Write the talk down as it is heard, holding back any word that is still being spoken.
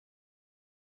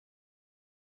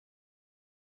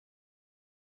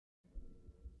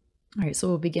All right, so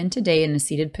we'll begin today in a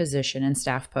seated position in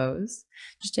staff pose.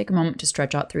 Just take a moment to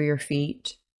stretch out through your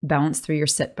feet, balance through your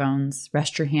sit bones,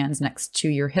 rest your hands next to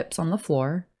your hips on the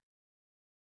floor,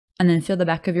 and then feel the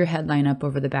back of your head line up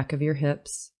over the back of your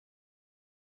hips.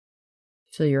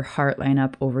 Feel your heart line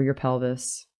up over your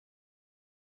pelvis,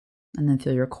 and then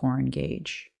feel your core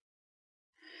engage.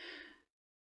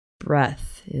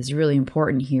 Breath is really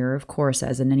important here, of course,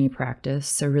 as in any practice,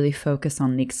 so really focus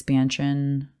on the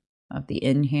expansion of the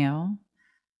inhale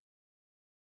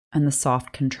and the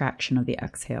soft contraction of the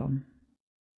exhale.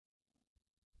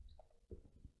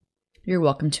 You're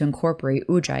welcome to incorporate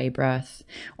Ujjayi breath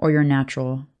or your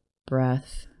natural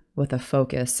breath with a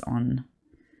focus on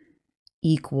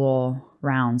equal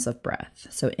rounds of breath.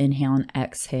 So inhale and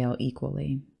exhale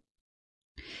equally.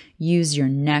 Use your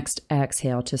next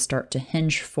exhale to start to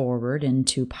hinge forward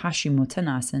into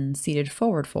Paschimottanasana, seated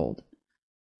forward fold.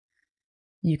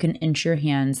 You can inch your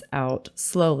hands out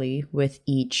slowly with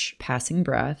each passing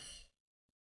breath,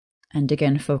 and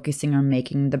again focusing on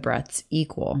making the breaths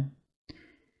equal.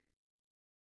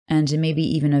 And maybe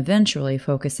even eventually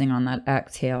focusing on that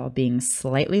exhale being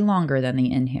slightly longer than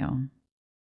the inhale.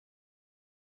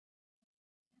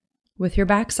 With your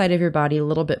back side of your body a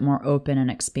little bit more open and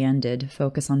expanded,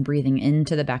 focus on breathing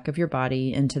into the back of your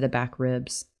body, into the back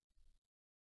ribs.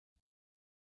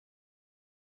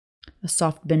 A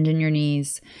soft bend in your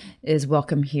knees is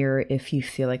welcome here if you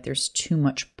feel like there's too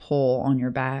much pull on your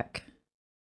back,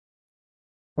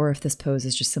 or if this pose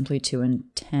is just simply too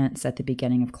intense at the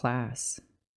beginning of class.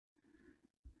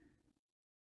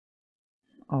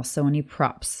 Also, any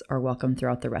props are welcome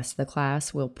throughout the rest of the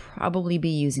class. We'll probably be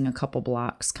using a couple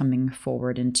blocks coming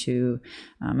forward into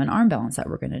an arm balance that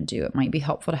we're going to do. It might be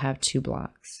helpful to have 2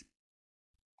 blocks.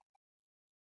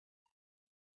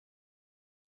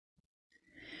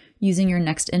 Using your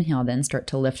next inhale, then start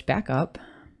to lift back up.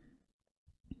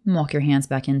 Walk your hands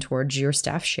back in towards your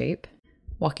staff shape.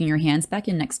 Walking your hands back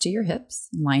in next to your hips.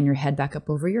 Line your head back up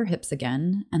over your hips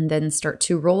again. And then start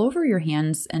to roll over your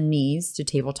hands and knees to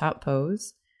tabletop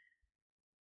pose.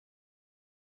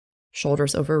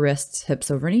 Shoulders over wrists, hips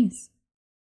over knees.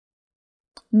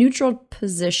 Neutral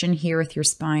position here with your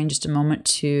spine. Just a moment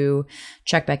to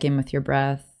check back in with your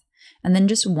breath. And then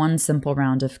just one simple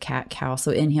round of cat-cow.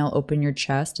 So inhale, open your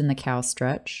chest in the cow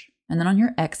stretch. And then on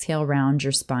your exhale, round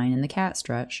your spine in the cat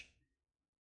stretch.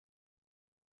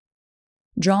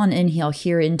 Draw an inhale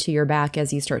here into your back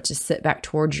as you start to sit back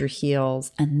towards your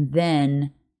heels. And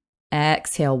then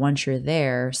exhale, once you're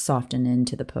there, soften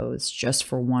into the pose just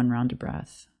for one round of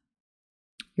breath.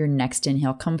 Your next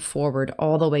inhale, come forward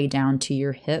all the way down to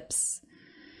your hips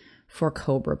for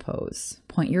cobra pose.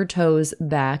 Point your toes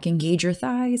back, engage your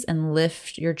thighs, and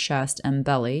lift your chest and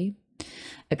belly.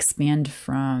 Expand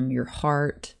from your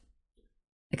heart,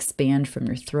 expand from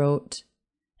your throat,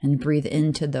 and breathe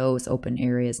into those open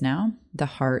areas now. The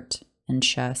heart and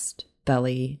chest,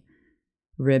 belly,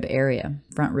 rib area,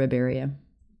 front rib area.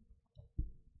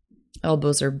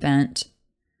 Elbows are bent.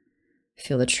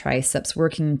 Feel the triceps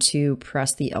working to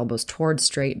press the elbows towards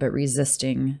straight, but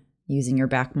resisting, using your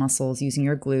back muscles, using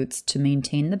your glutes to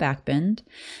maintain the back bend.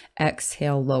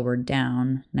 Exhale, lower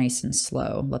down, nice and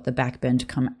slow. Let the back bend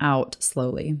come out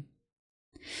slowly.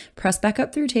 Press back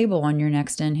up through table on your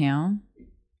next inhale.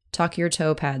 Tuck your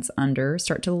toe pads under.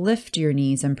 Start to lift your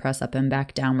knees and press up and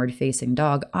back, downward facing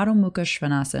dog, Adho Mukha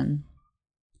Svanasana.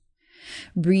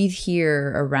 Breathe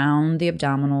here around the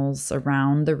abdominals,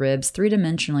 around the ribs,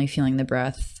 three-dimensionally feeling the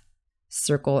breath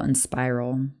circle and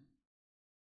spiral.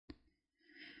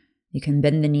 You can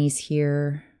bend the knees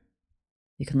here.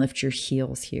 You can lift your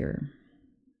heels here.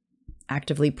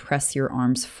 Actively press your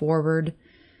arms forward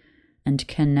and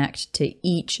connect to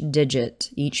each digit,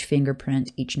 each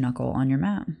fingerprint, each knuckle on your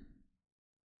mat.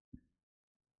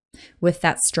 With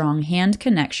that strong hand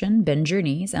connection, bend your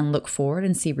knees and look forward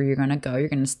and see where you're going to go. You're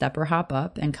going to step or hop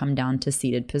up and come down to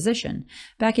seated position,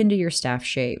 back into your staff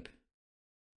shape.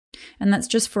 And that's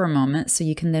just for a moment, so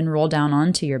you can then roll down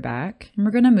onto your back. And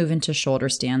we're going to move into shoulder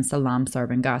stand, Salam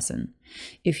Sarvangasana.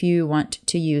 If you want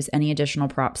to use any additional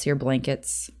props here,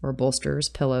 blankets or bolsters,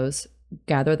 pillows,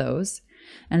 gather those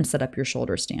and set up your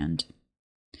shoulder stand.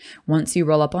 Once you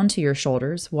roll up onto your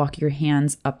shoulders, walk your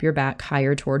hands up your back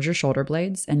higher towards your shoulder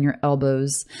blades, and your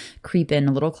elbows creep in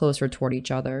a little closer toward each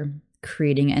other,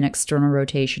 creating an external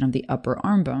rotation of the upper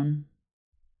arm bone.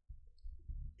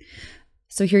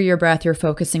 So here your breath, you're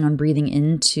focusing on breathing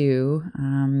into,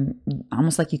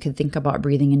 almost like you could think about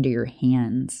breathing into your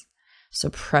hands.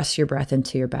 So press your breath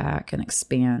into your back and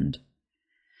expand.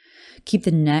 Keep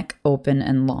the neck open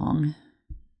and long.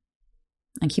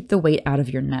 And keep the weight out of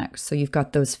your neck. So you've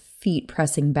got those feet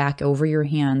pressing back over your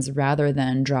hands rather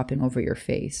than dropping over your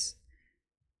face.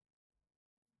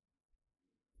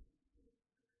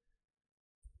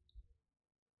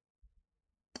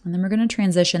 And then we're going to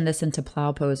transition this into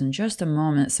plow pose in just a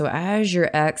moment. So as you're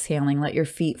exhaling, let your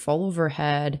feet fall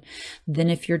overhead.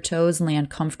 Then if your toes land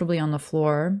comfortably on the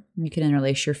floor, you can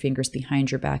interlace your fingers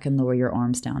behind your back and lower your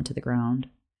arms down to the ground.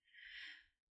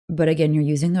 But again, you're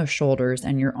using those shoulders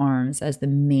and your arms as the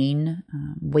main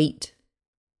weight,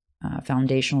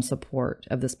 foundational support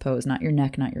of this pose, not your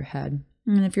neck, not your head.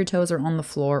 And if your toes are on the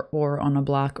floor or on a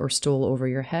block or stool over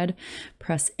your head,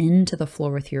 press into the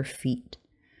floor with your feet.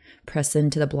 Press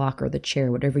into the block or the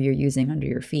chair, whatever you're using under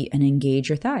your feet, and engage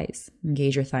your thighs.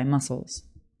 Engage your thigh muscles.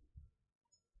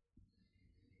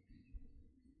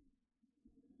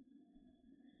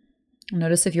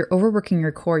 Notice if you're overworking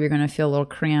your core, you're going to feel little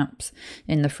cramps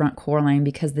in the front core line,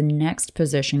 because the next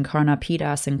position,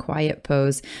 Karnapidas, quiet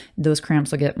pose, those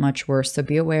cramps will get much worse. So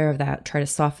be aware of that. Try to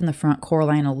soften the front core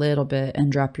line a little bit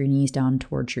and drop your knees down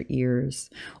towards your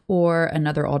ears. Or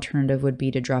another alternative would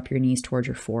be to drop your knees towards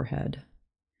your forehead.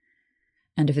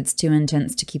 And if it's too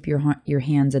intense to keep your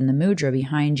hands in the mudra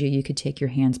behind you, you could take your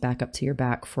hands back up to your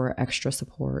back for extra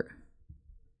support.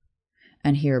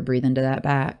 And here, breathe into that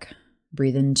back.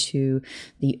 Breathe into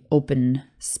the open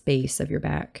space of your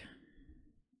back.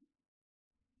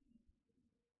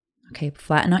 Okay,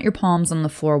 flatten out your palms on the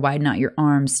floor, widen out your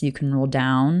arms so you can roll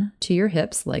down to your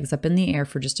hips, legs up in the air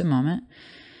for just a moment.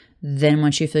 Then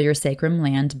once you feel your sacrum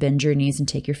land, bend your knees and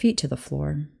take your feet to the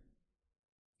floor.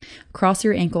 Cross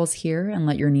your ankles here and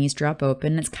let your knees drop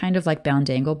open. It's kind of like bound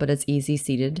angle, but it's easy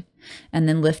seated. And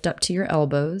then lift up to your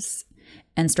elbows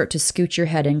and start to scoot your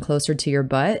head in closer to your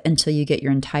butt until you get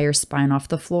your entire spine off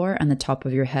the floor and the top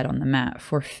of your head on the mat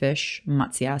for fish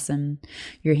Matsyasana.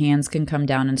 Your hands can come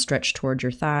down and stretch towards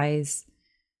your thighs.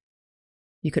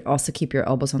 You could also keep your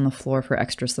elbows on the floor for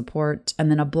extra support.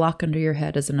 And then a block under your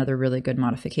head is another really good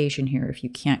modification here if you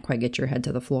can't quite get your head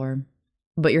to the floor.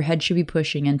 But your head should be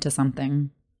pushing into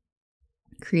something,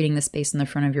 creating the space in the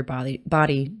front of your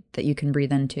body that you can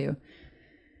breathe into.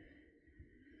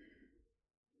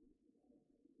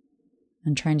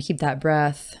 And trying to keep that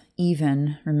breath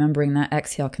even, remembering that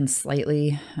exhale can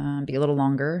slightly be a little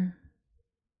longer.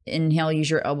 Inhale,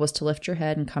 use your elbows to lift your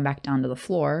head and come back down to the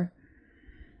floor.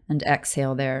 And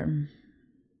exhale there.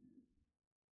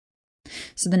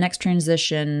 So the next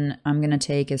transition I'm going to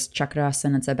take is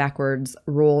Chakrasana. It's a backwards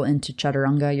roll into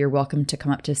Chaturanga. You're welcome to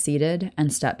come up to seated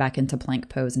and step back into plank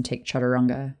pose and take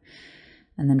Chaturanga.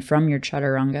 And then from your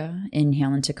Chaturanga,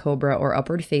 inhale into Cobra or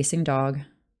upward facing dog.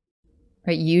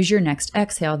 Right, use your next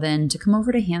exhale then to come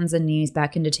over to hands and knees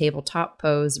back into tabletop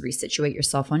pose. Resituate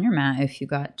yourself on your mat if you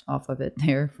got off of it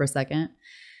there for a second.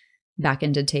 Back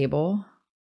into table.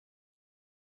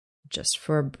 Just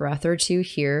for a breath or two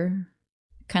here.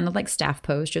 Kind of like staff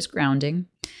pose, just grounding.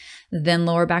 Then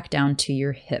lower back down to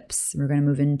your hips. We're going to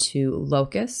move into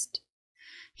locust.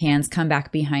 Hands come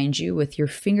back behind you with your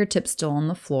fingertips still on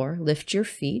the floor. Lift your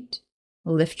feet,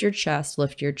 lift your chest,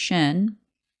 lift your chin.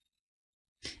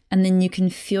 And then you can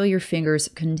feel your fingers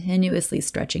continuously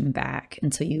stretching back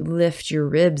until you lift your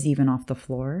ribs even off the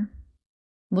floor.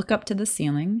 Look up to the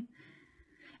ceiling.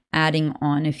 Adding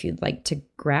on, if you'd like to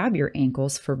grab your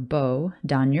ankles for bow,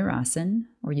 Mayurasana,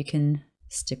 or you can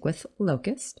stick with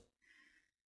locust.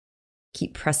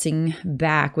 Keep pressing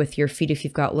back with your feet if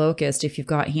you've got locust. If you've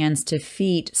got hands to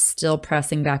feet, still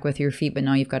pressing back with your feet, but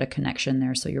now you've got a connection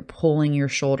there. So you're pulling your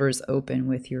shoulders open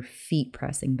with your feet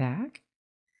pressing back.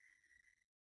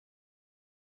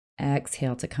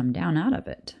 Exhale to come down out of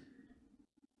it.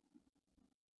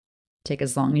 Take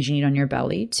as long as you need on your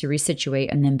belly to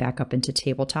resituate and then back up into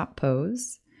tabletop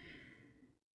pose.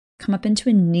 Come up into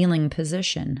a kneeling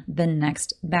position. Then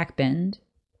next, back bend,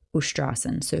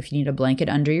 Ustrasana. So if you need a blanket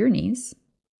under your knees,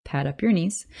 pad up your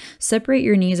knees. Separate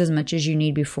your knees as much as you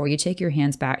need before you take your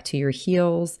hands back to your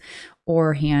heels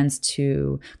or hands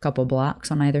to a couple blocks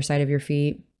on either side of your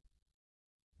feet.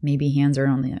 Maybe hands are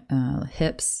on the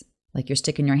hips, like you're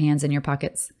sticking your hands in your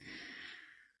pockets.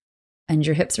 And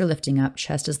your hips are lifting up,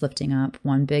 chest is lifting up.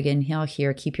 One big inhale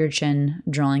here. Keep your chin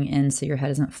drawing in so your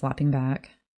head isn't flopping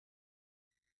back.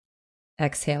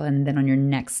 Exhale, and then on your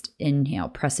next inhale,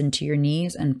 press into your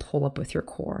knees and pull up with your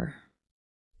core.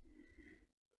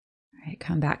 All right,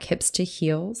 come back hips to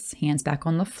heels, hands back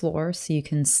on the floor so you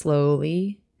can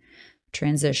slowly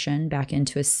transition back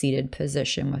into a seated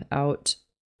position without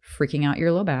freaking out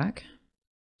your low back.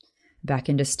 Back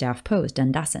into staff pose,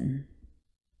 Dandasana.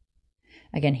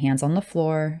 Again, hands on the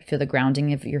floor. Feel the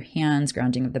grounding of your hands,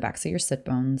 grounding of the backs of your sit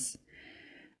bones.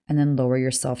 And then lower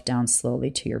yourself down slowly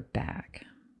to your back.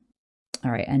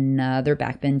 All right, another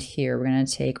back bend here. We're going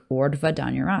to take Urdhva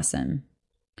Dhanurasana.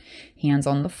 Hands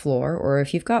on the floor, or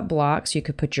if you've got blocks, you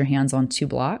could put your hands on 2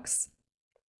 blocks.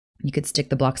 You could stick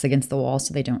the blocks against the wall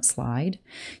so they don't slide.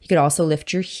 You could also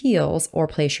lift your heels or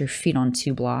place your feet on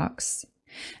 2 blocks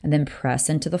and then press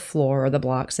into the floor or the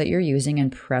blocks that you're using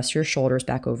and press your shoulders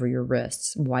back over your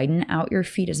wrists. Widen out your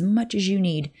feet as much as you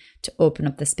need to open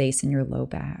up the space in your low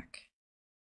back.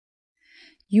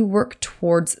 You work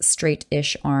towards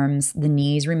straight-ish arms. The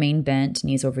knees remain bent,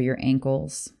 knees over your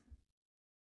ankles.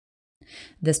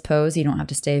 This pose, you don't have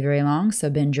to stay very long, so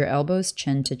bend your elbows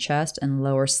chin to chest and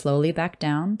lower slowly back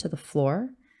down to the floor.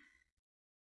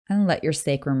 And let your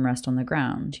sacrum rest on the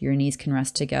ground. Your knees can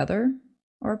rest together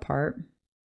or apart.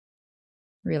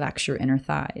 Relax your inner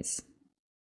thighs.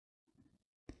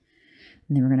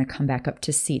 And then we're going to come back up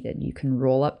to seated. You can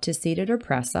roll up to seated or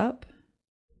press up.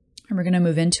 And we're going to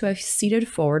move into a seated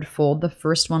forward fold. The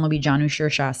first one will be Janu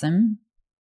Shirshasana.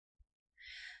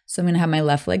 So I'm going to have my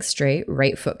left leg straight.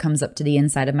 Right foot comes up to the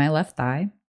inside of my left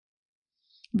thigh.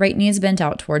 Right knee is bent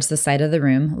out towards the side of the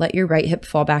room. Let your right hip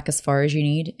fall back as far as you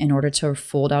need in order to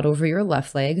fold out over your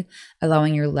left leg,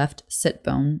 allowing your left sit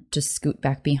bone to scoot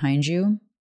back behind you.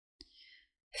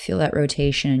 Feel that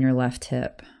rotation in your left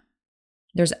hip.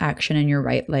 There's action in your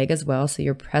right leg as well, so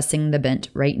you're pressing the bent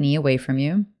right knee away from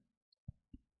you.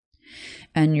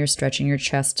 And you're stretching your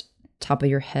chest, top of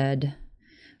your head,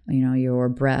 your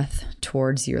breath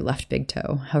towards your left big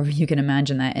toe. However you can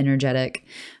imagine that energetic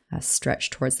stretch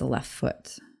towards the left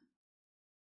foot.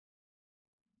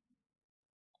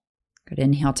 Good.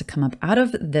 Inhale to come up out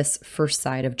of this first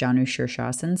side of Janu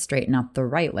Shirshasana. Straighten out the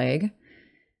right leg.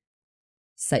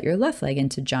 Set your left leg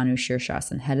into Janu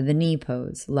Shirshasana, head of the knee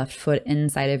pose. Left foot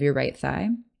inside of your right thigh.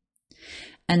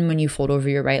 And when you fold over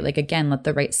your right leg again, let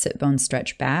the right sit bone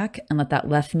stretch back and let that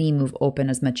left knee move open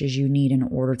as much as you need in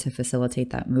order to facilitate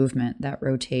that movement, that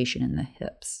rotation in the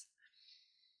hips.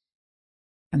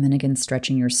 And then again,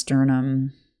 stretching your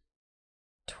sternum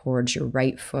towards your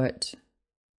right foot.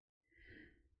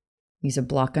 Use a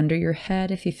block under your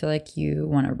head if you feel like you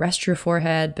want to rest your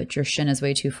forehead, but your shin is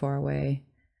way too far away.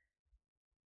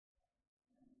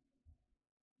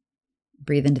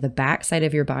 Breathe into the back side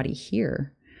of your body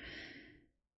here.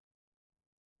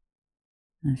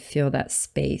 And feel that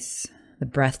space, the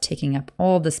breath taking up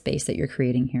all the space that you're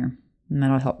creating here. And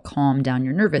that'll help calm down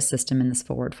your nervous system in this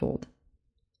forward fold.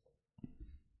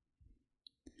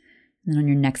 And then on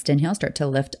your next inhale, start to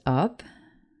lift up.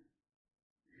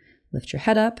 Lift your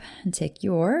head up and take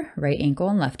your right ankle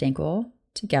and left ankle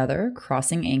together,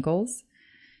 crossing ankles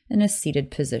in a seated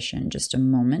position. Just a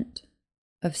moment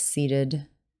of seated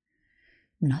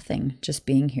nothing, just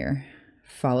being here.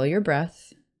 Follow your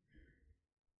breath.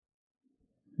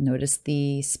 Notice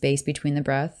the space between the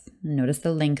breath. Notice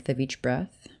the length of each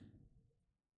breath.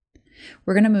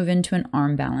 We're going to move into an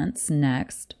arm balance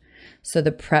next. So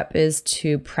the prep is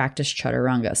to practice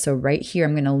chaturanga. So right here,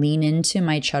 I'm going to lean into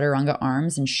my chaturanga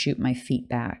arms and shoot my feet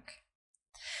back.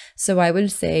 So I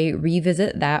would say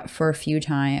revisit that for a few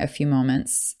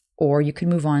moments, or you could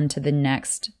move on to the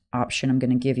next option I'm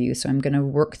going to give you. So I'm going to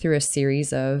work through a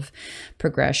series of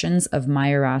progressions of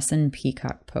Mayurasana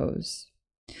peacock pose.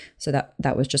 So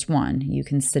that was just one. You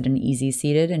can sit in easy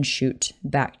seated and shoot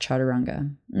back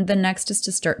chaturanga. The next is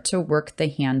to start to work the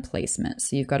hand placement.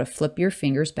 So you've got to flip your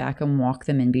fingers back and walk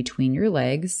them in between your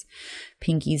legs,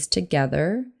 pinkies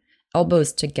together,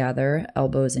 elbows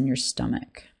in your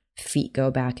stomach. Feet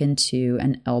go back into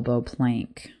an elbow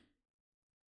plank.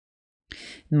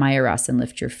 Mayurasana,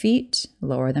 lift your feet,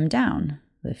 lower them down.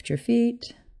 Lift your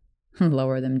feet,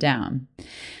 lower them down.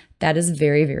 That is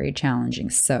very, very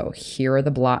challenging. So here are the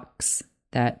blocks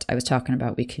that I was talking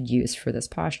about we could use for this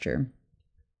posture.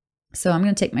 So I'm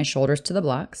going to take my shoulders to the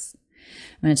blocks.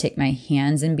 I'm going to take my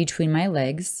hands in between my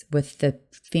legs with the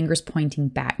fingers pointing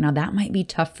back. Now that might be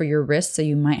tough for your wrists, so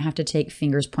you might have to take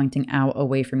fingers pointing out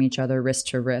away from each other, wrist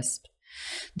to wrist.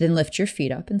 Then lift your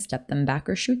feet up and step them back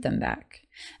or shoot them back.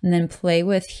 And then play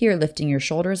with here, lifting your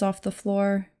shoulders off the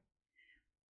floor,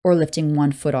 or lifting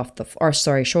one foot off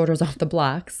shoulders off the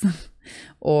blocks,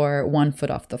 or 1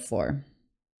 foot off the floor.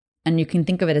 And you can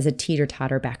think of it as a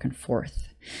teeter-totter back and forth.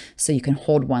 So you can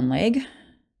hold one leg,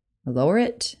 lower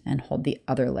it, and hold the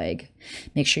other leg.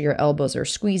 Make sure your elbows are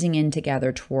squeezing in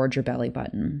together towards your belly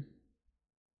button.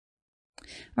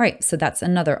 All right, so that's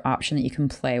another option that you can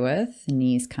play with.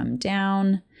 Knees come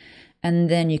down.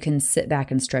 And then you can sit back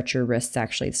and stretch your wrists,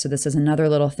 actually. So this is another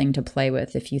little thing to play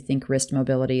with. If you think wrist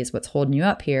mobility is what's holding you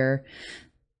up here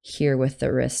with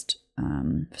the wrist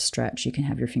stretch, you can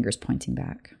have your fingers pointing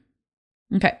back.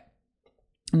 Okay.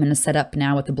 I'm going to set up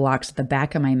now with the blocks at the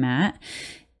back of my mat.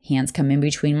 Hands come in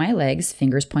between my legs,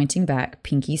 fingers pointing back,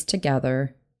 pinkies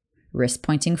together. wrist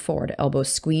pointing forward,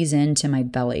 elbows squeeze into my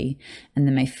belly, and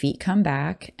then my feet come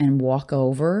back and walk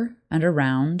over and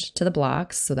around to the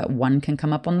blocks so that one can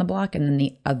come up on the block and then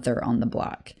the other on the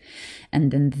block.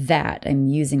 And then that, I'm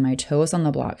using my toes on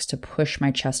the blocks to push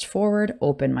my chest forward,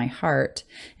 open my heart,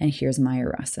 and here's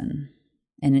Mayurasana.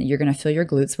 And you're going to feel your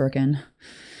glutes working.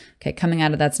 Okay, coming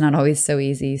out of that's not always so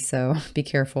easy, so be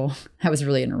careful. I was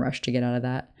really in a rush to get out of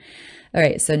that. All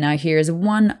right, so now here's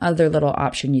one other little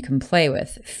option you can play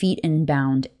with. Feet in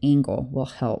bound angle will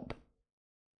help.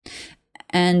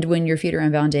 And when your feet are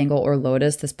in bound angle or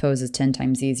lotus, this pose is 10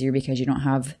 times easier because you don't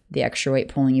have the extra weight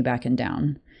pulling you back and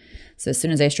down. So as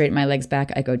soon as I straighten my legs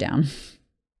back, I go down.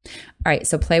 All right,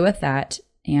 so play with that.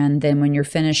 And then when you're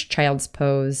finished child's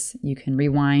pose, you can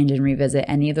rewind and revisit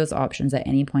any of those options at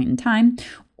any point in time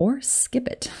or skip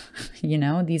it. You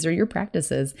know, these are your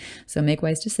practices, so make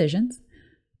wise decisions.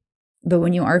 But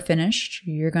when you are finished,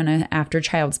 you're going to, after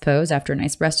child's pose, after a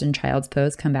nice rest in child's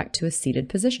pose, come back to a seated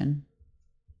position.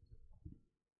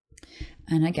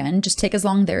 And again, just take as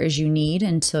long there as you need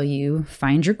until you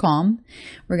find your calm.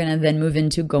 We're going to then move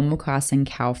into Gomukhasana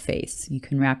cow face. You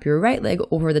can wrap your right leg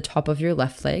over the top of your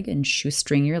left leg and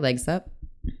shoestring your legs up.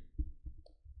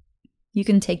 You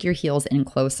can take your heels in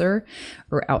closer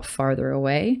or out farther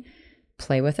away.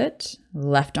 Play with it.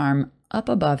 Left arm up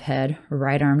above head,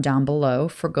 right arm down below.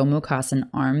 For Gomukhasana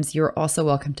arms, you're also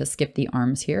welcome to skip the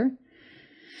arms here.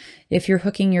 If you're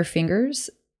hooking your fingers,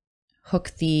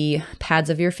 hook the pads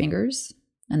of your fingers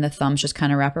and the thumbs just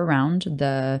kind of wrap around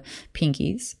the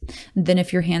pinkies. Then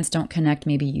if your hands don't connect,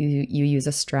 maybe you use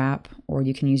a strap or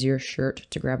you can use your shirt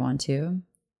to grab onto.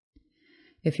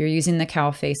 If you're using the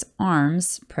cow face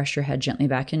arms, press your head gently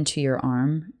back into your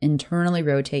arm, internally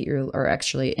rotate your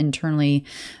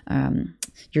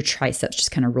triceps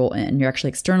just kind of roll in. You're actually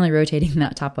externally rotating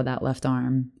that top of that left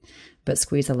arm, but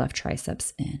squeeze the left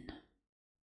triceps in.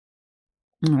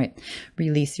 All right,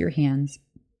 release your hands,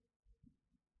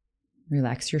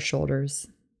 relax your shoulders,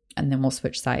 and then we'll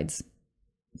switch sides.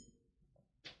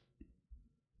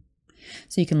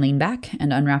 So you can lean back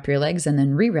and unwrap your legs and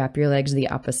then rewrap your legs the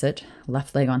opposite,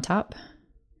 left leg on top.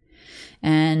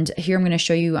 And here I'm going to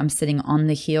show you I'm sitting on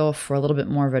the heel for a little bit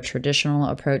more of a traditional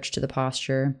approach to the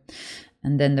posture.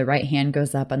 And then the right hand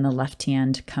goes up and the left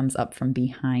hand comes up from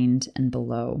behind and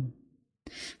below.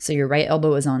 So your right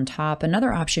elbow is on top.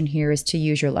 Another option here is to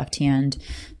use your left hand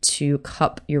to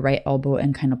cup your right elbow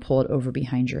and kind of pull it over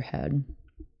behind your head.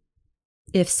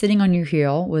 If sitting on your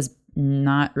heel was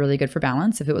not really good for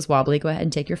balance, if it was wobbly, go ahead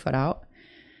and take your foot out.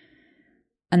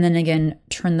 And then again,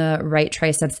 turn the right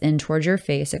triceps in towards your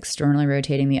face, externally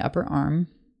rotating the upper arm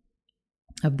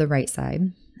of the right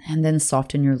side, and then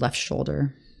soften your left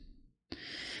shoulder.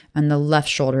 And the left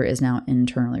shoulder is now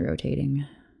internally rotating.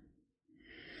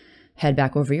 Head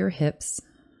back over your hips.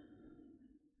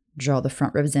 Draw the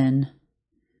front ribs in.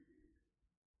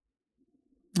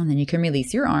 And then you can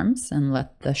release your arms and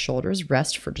let the shoulders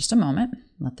rest for just a moment.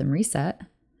 Let them reset.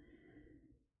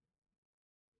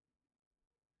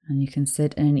 And you can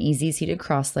sit in an easy seated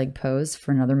cross-leg pose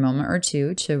for another moment or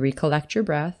two to recollect your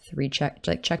breath,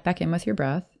 check back in with your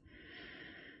breath.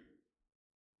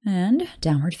 And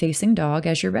downward facing dog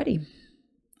as you're ready.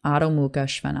 Adho Mukha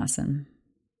Svanasana.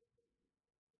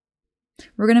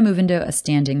 We're going to move into a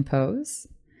standing pose.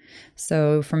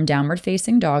 So from downward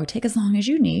facing dog, take as long as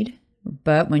you need.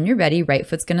 But when you're ready, right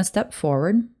foot's going to step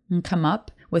forward and come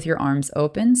up with your arms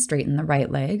open, straighten the right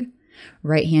leg.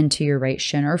 Right hand to your right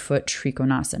shin or foot,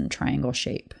 Trikonasana, triangle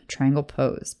shape, triangle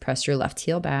pose. Press your left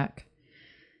heel back.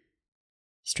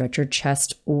 Stretch your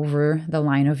chest over the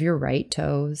line of your right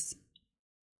toes.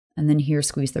 And then here,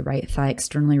 squeeze the right thigh,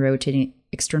 externally rotating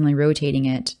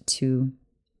it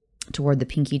toward the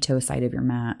pinky toe side of your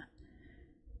mat.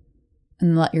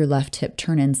 And let your left hip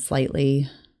turn in slightly.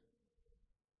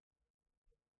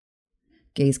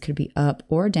 Gaze could be up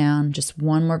or down. Just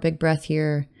one more big breath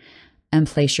here. And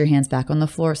place your hands back on the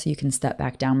floor so you can step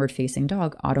back downward facing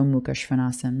dog, Adho Mukha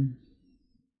Svanasana.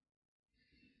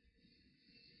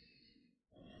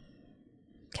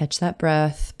 Catch that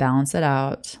breath, balance it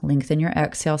out, lengthen your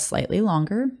exhale slightly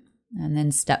longer, and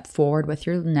then step forward with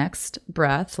your next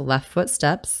breath. Left foot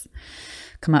steps.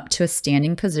 Come up to a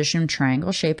standing position,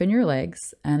 triangle shape in your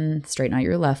legs, and straighten out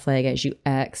your left leg as you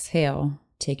exhale.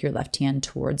 Take your left hand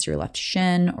towards your left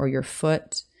shin or your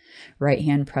foot. Right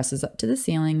hand presses up to the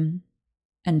ceiling.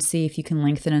 And see if you can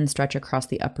lengthen and stretch across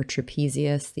the upper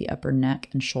trapezius, the upper neck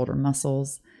and shoulder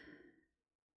muscles.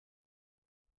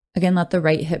 Again, let the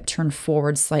right hip turn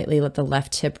forward slightly. Let the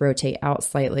left hip rotate out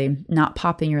slightly, not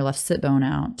popping your left sit bone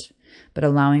out, but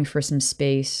allowing for some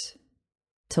space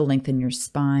to lengthen your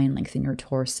spine, lengthen your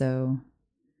torso.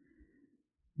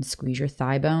 And squeeze your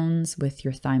thigh bones with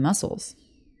your thigh muscles.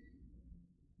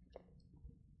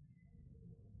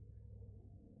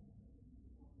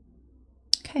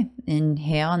 Okay,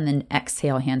 inhale and then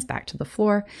exhale, hands back to the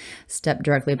floor. Step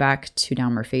directly back to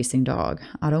downward facing dog,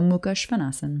 Adho Mukha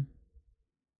Svanasana.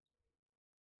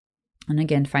 And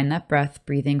again, find that breath,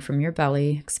 breathing from your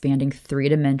belly, expanding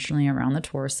three-dimensionally around the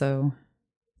torso.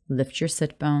 Lift your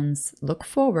sit bones, look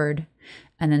forward,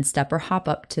 and then step or hop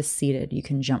up to seated. You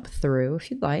can jump through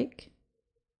if you'd like.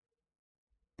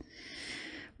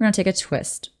 We're going to take a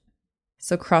twist.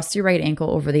 So cross your right ankle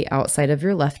over the outside of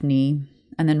your left knee,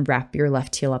 and then wrap your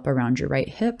left heel up around your right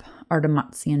hip, Ardha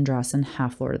Matsyendrasana,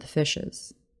 half Lord of the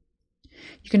Fishes.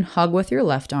 You can hug with your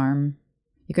left arm,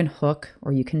 you can hook,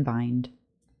 or you can bind.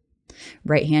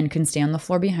 Right hand can stay on the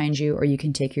floor behind you, or you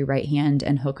can take your right hand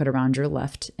and hook it around your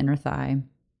left inner thigh.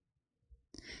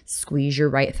 Squeeze your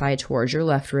right thigh towards your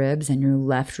left ribs, and your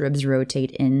left ribs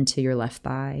rotate into your left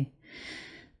thigh.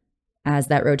 As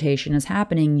that rotation is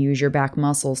happening, use your back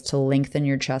muscles to lengthen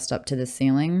your chest up to the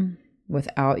ceiling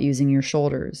without using your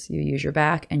shoulders. You use your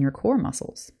back and your core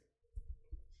muscles.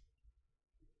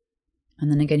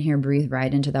 And then again here, breathe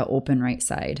right into that open right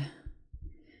side.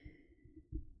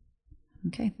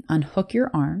 Okay, unhook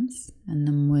your arms, and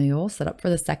then we'll set up for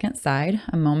the second side.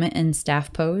 A moment in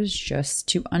staff pose just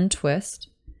to untwist,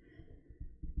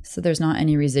 so there's not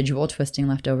any residual twisting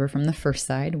left over from the first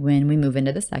side when we move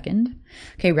into the second.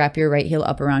 Okay, wrap your right heel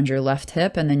up around your left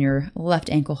hip, and then your left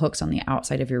ankle hooks on the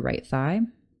outside of your right thigh.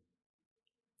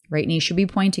 Right knee should be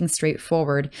pointing straight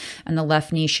forward, and the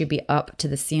left knee should be up to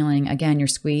the ceiling. Again, you're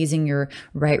squeezing your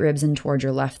right ribs in towards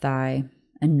your left thigh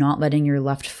and not letting your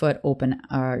left foot open,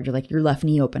 or your left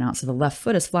knee open out, so the left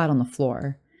foot is flat on the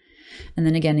floor. And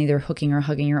then again, either hooking or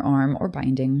hugging your arm or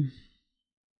binding.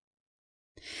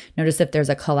 Notice if there's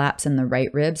a collapse in the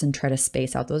right ribs, and try to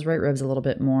space out those right ribs a little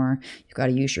bit more. You've got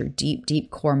to use your deep,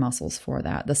 deep core muscles for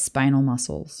that, the spinal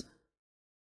muscles.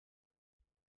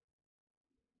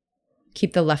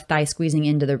 Keep the left thigh squeezing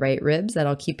into the right ribs.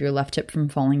 That'll keep your left hip from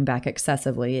falling back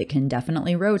excessively. It can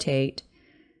definitely rotate,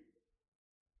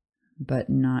 but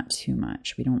not too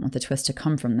much. We don't want the twist to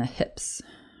come from the hips.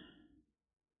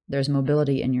 There's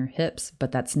mobility in your hips,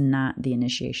 but that's not the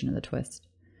initiation of the twist.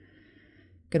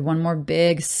 Good, one more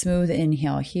big smooth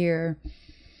inhale here,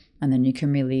 and then you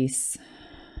can release.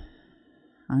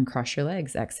 Uncross your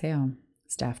legs, exhale,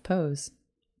 staff pose.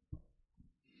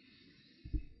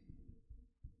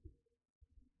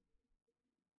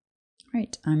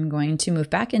 Right, I'm going to move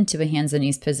back into a hands and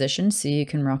knees position, so you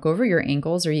can rock over your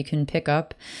ankles, or you can pick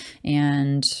up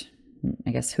and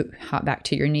I guess hop back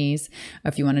to your knees.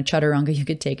 If you want to chaturanga, you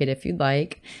could take it if you'd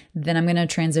like. Then I'm going to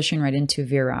transition right into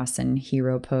Virasana,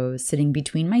 hero pose, sitting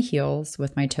between my heels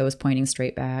with my toes pointing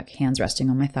straight back, hands resting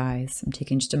on my thighs. I'm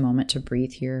taking just a moment to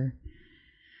breathe here.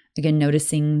 Again,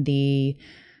 noticing the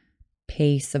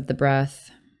pace of the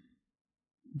breath,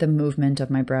 the movement of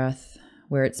my breath,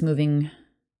 where it's moving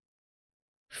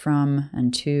from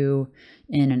and to,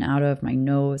 in and out of my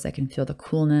nose. I can feel the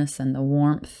coolness and the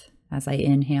warmth as I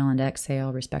inhale and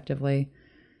exhale, respectively.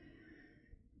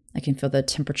 I can feel the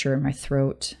temperature in my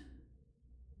throat.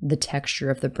 The texture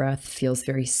of the breath feels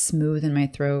very smooth in my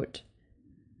throat.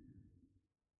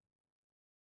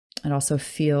 It also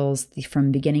feels,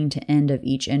 from beginning to end of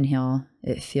each inhale,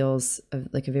 it feels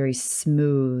like a very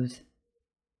smooth,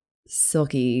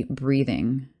 silky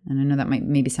breathing. And I know that might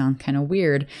maybe sound kind of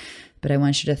weird, but I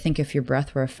want you to think, if your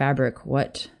breath were a fabric,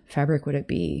 what fabric would it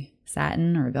be?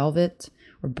 Satin or velvet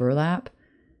or burlap?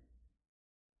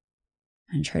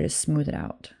 And try to smooth it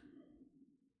out.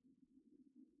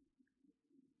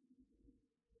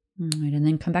 All right, and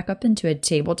then come back up into a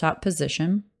tabletop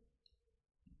position.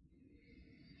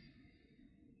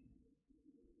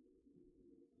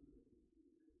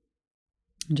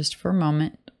 And just for a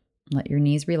moment, let your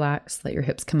knees relax, let your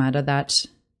hips come out of that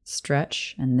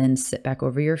stretch, and then sit back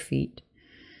over your feet.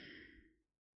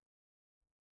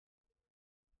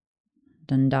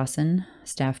 Dandasana,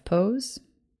 staff pose.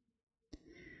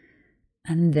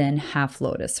 And then half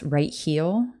lotus, right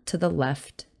heel to the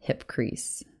left hip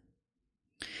crease.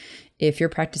 If you're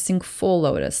practicing full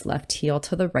lotus, left heel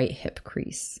to the right hip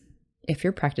crease. If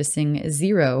you're practicing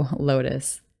zero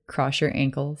lotus, cross your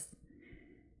ankles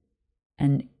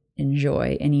and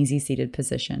enjoy an easy seated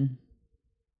position.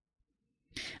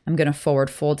 I'm going to forward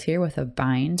fold here with a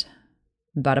bind,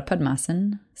 Baddha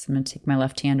Padmasana. So I'm going to take my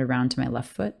left hand around to my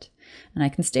left foot, and I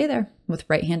can stay there with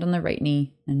right hand on the right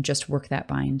knee and just work that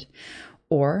bind.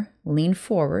 Or lean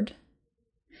forward,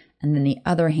 and then the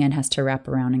other hand has to wrap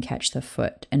around and catch the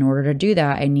foot. In order to do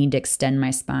that, I need to extend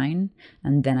my spine,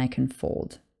 and then I can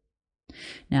fold.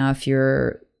 Now, if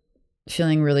you're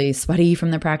feeling really sweaty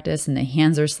from the practice and the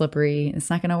hands are slippery, it's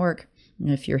not going to work.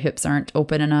 If your hips aren't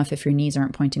open enough, if your knees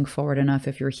aren't pointing forward enough,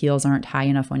 if your heels aren't high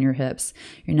enough on your hips,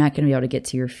 you're not going to be able to get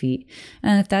to your feet.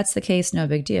 And if that's the case, no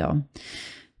big deal.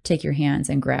 Take your hands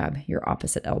and grab your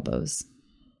opposite elbows.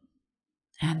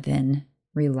 And then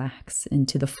relax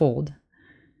into the fold.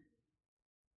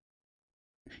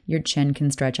 Your chin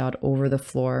can stretch out over the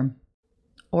floor,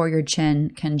 or your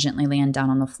chin can gently land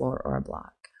down on the floor or a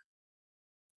block.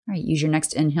 All right, use your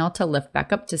next inhale to lift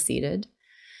back up to seated.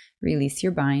 Release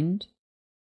your bind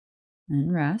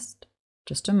and rest.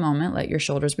 Just a moment, let your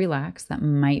shoulders relax. That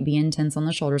might be intense on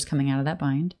the shoulders coming out of that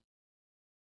bind.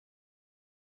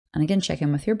 And again, check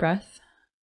in with your breath.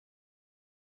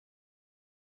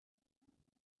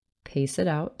 Pace it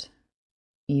out.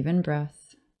 Even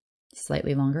breath.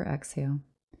 Slightly longer exhale.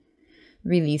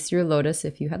 Release your lotus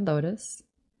if you had lotus.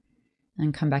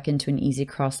 And come back into an easy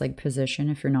cross-legged position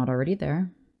if you're not already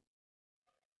there.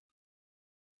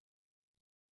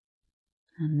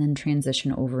 And then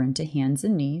transition over into hands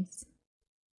and knees.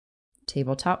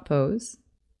 Tabletop pose.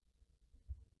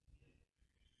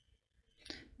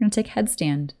 You're going to take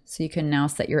headstand. So you can now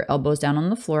set your elbows down on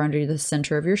the floor under the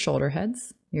center of your shoulder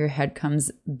heads. Your head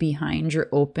comes behind your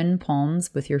open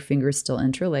palms with your fingers still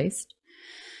interlaced.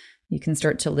 You can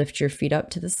start to lift your feet up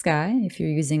to the sky. If you're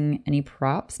using any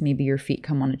props, maybe your feet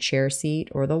come on a chair seat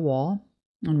or the wall,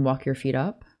 and walk your feet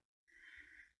up.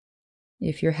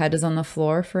 If your head is on the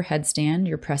floor for headstand,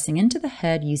 you're pressing into the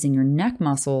head using your neck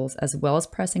muscles as well as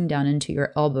pressing down into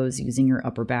your elbows using your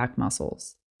upper back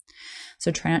muscles.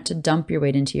 So try not to dump your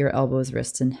weight into your elbows,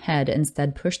 wrists, and head.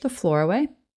 Instead, push the floor away,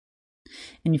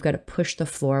 and you've got to push the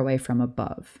floor away from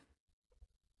above.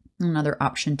 Another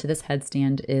option to this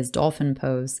headstand is dolphin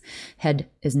pose. Head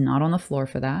is not on the floor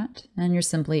for that, and you're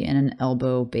simply in an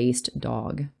elbow-based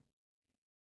dog.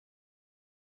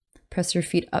 Press your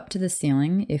feet up to the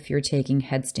ceiling if you're taking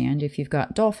headstand. If you've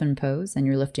got dolphin pose and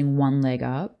you're lifting one leg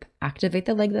up, activate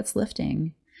the leg that's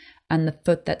lifting. And the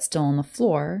foot that's still on the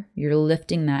floor, you're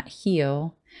lifting that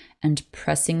heel and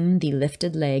pressing the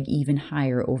lifted leg even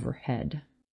higher overhead.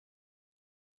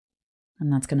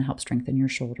 And that's going to help strengthen your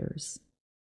shoulders.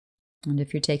 And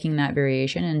if you're taking that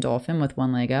variation in dolphin with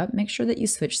one leg up, make sure that you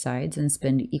switch sides and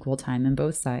spend equal time in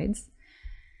both sides.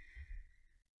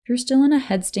 If you're still in a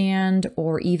headstand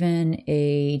or even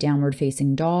a downward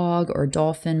facing dog or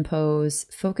dolphin pose,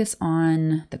 focus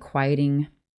on the quieting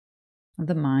of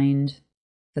the mind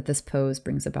that this pose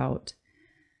brings about.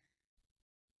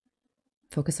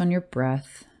 Focus on your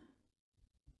breath.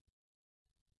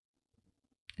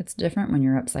 It's different when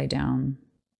you're upside down.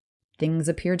 Things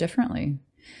appear differently.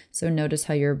 So notice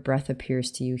how your breath appears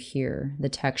to you here, the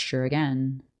texture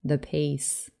again, the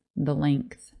pace, the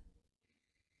length,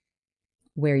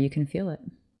 where you can feel it.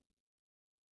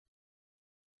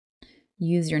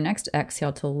 Use your next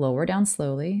exhale to lower down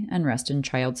slowly and rest in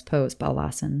child's pose,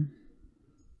 Balasana.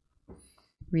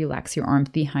 Relax your arms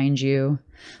behind you.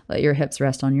 Let your hips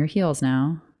rest on your heels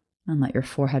now, and let your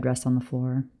forehead rest on the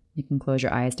floor. You can close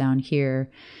your eyes down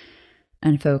here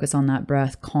and focus on that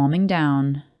breath, calming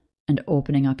down and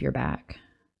opening up your back,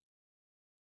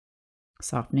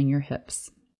 softening your hips,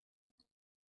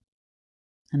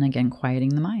 and again, quieting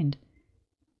the mind.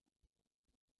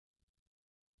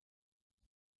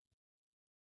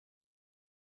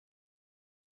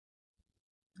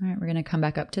 All right, we're going to come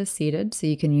back up to seated, so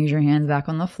you can use your hands back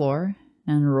on the floor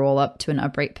and roll up to an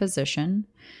upright position.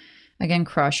 Again,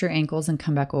 cross your ankles and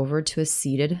come back over to a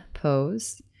seated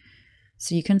pose.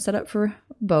 So you can set up for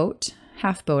boat,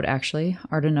 half boat actually,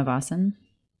 Ardha Navasana.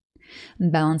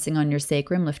 Balancing on your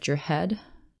sacrum, lift your head,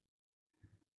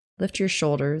 lift your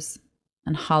shoulders,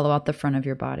 and hollow out the front of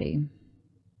your body.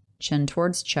 Chin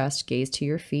towards chest, gaze to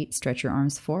your feet, stretch your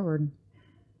arms forward.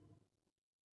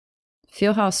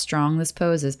 Feel how strong this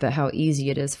pose is, but how easy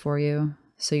it is for you.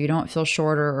 So you don't feel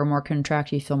shorter or more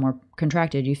contracted,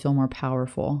 you feel more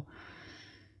powerful.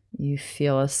 You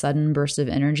feel a sudden burst of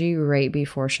energy right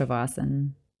before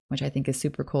Shavasana, which I think is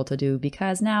super cool to do,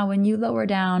 because now when you lower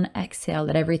down, exhale,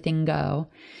 let everything go,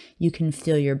 you can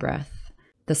feel your breath,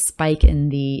 the spike in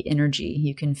the energy.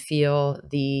 You can feel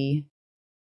the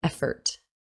effort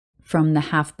from the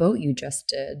half boat you just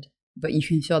did, but you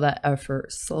can feel that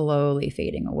effort slowly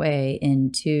fading away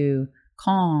into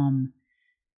calm,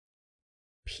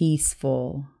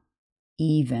 peaceful,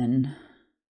 even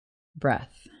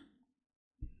breath.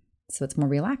 So it's more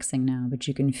relaxing now, but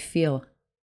you can feel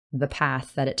the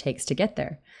path that it takes to get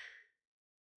there.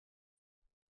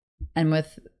 And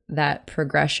with that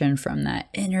progression from that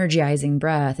energizing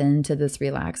breath into this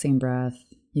relaxing breath,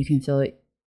 you can feel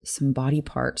some body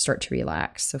parts start to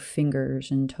relax. So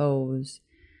fingers and toes,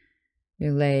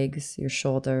 your legs, your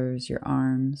shoulders, your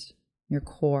arms, your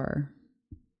core.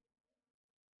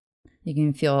 You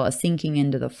can feel a sinking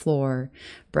into the floor,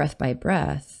 breath by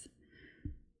breath,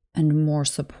 and more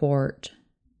support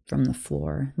from the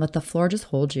floor. Let the floor just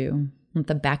hold you. Let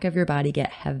the back of your body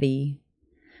get heavy,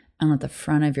 and let the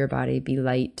front of your body be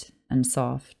light and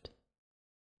soft,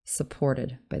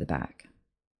 supported by the back,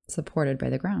 supported by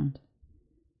the ground.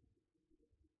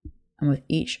 And with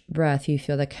each breath, you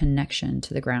feel the connection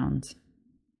to the ground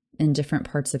in different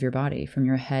parts of your body, from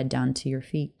your head down to your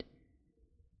feet.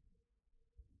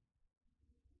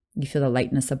 You feel the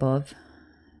lightness above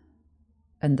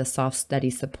and the soft, steady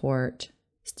support,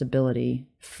 stability,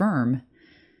 firm,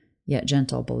 yet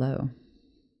gentle below.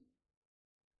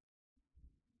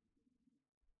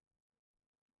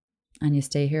 And you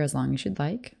stay here as long as you'd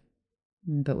like.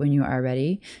 But when you are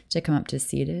ready to come up to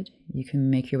seated, you can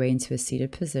make your way into a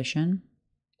seated position.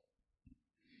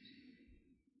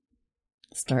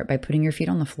 Start by putting your feet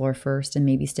on the floor first and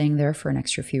maybe staying there for an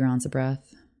extra few rounds of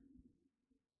breath.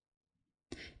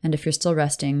 And if you're still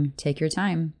resting, take your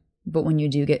time. But when you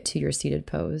do get to your seated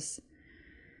pose,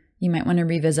 you might want to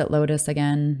revisit lotus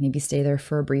again, maybe stay there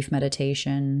for a brief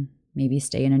meditation, maybe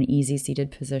stay in an easy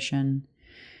seated position,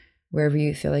 wherever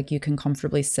you feel like you can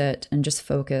comfortably sit and just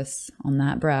focus on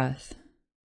that breath,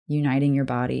 uniting your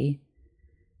body,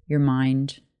 your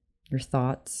mind, your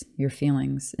thoughts, your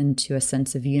feelings into a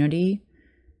sense of unity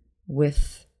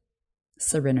with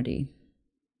serenity,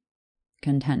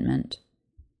 contentment,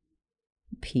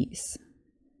 peace.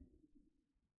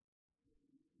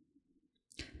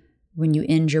 When you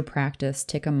end your practice,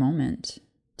 take a moment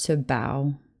to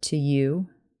bow to you.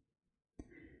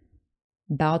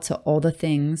 Bow to all the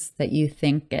things that you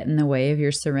think get in the way of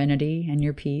your serenity and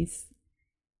your peace,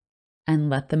 and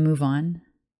let them move on.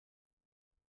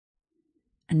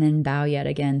 And then bow yet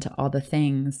again to all the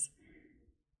things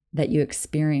that you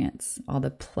experience, all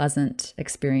the pleasant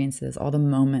experiences, all the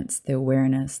moments, the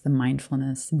awareness, the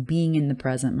mindfulness, being in the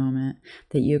present moment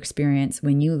that you experience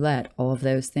when you let all of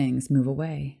those things move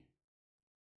away.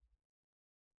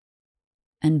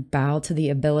 And bow to the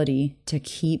ability to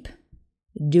keep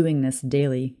doing this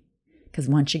daily, because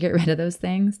once you get rid of those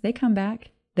things, they come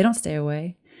back. They don't stay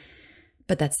away.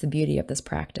 But that's the beauty of this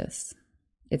practice.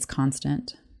 It's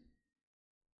constant.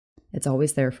 It's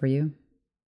always there for you.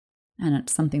 And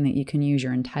it's something that you can use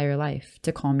your entire life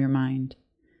to calm your mind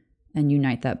and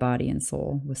unite that body and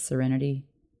soul with serenity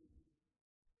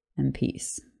and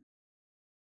peace.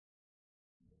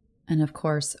 And of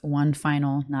course, one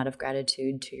final nod of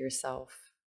gratitude to yourself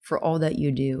for all that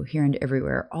you do here and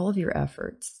everywhere, all of your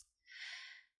efforts.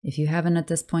 If you haven't at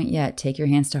this point yet, take your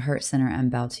hands to heart center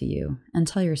and bow to you and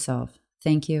tell yourself,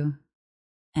 thank you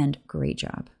and great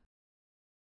job.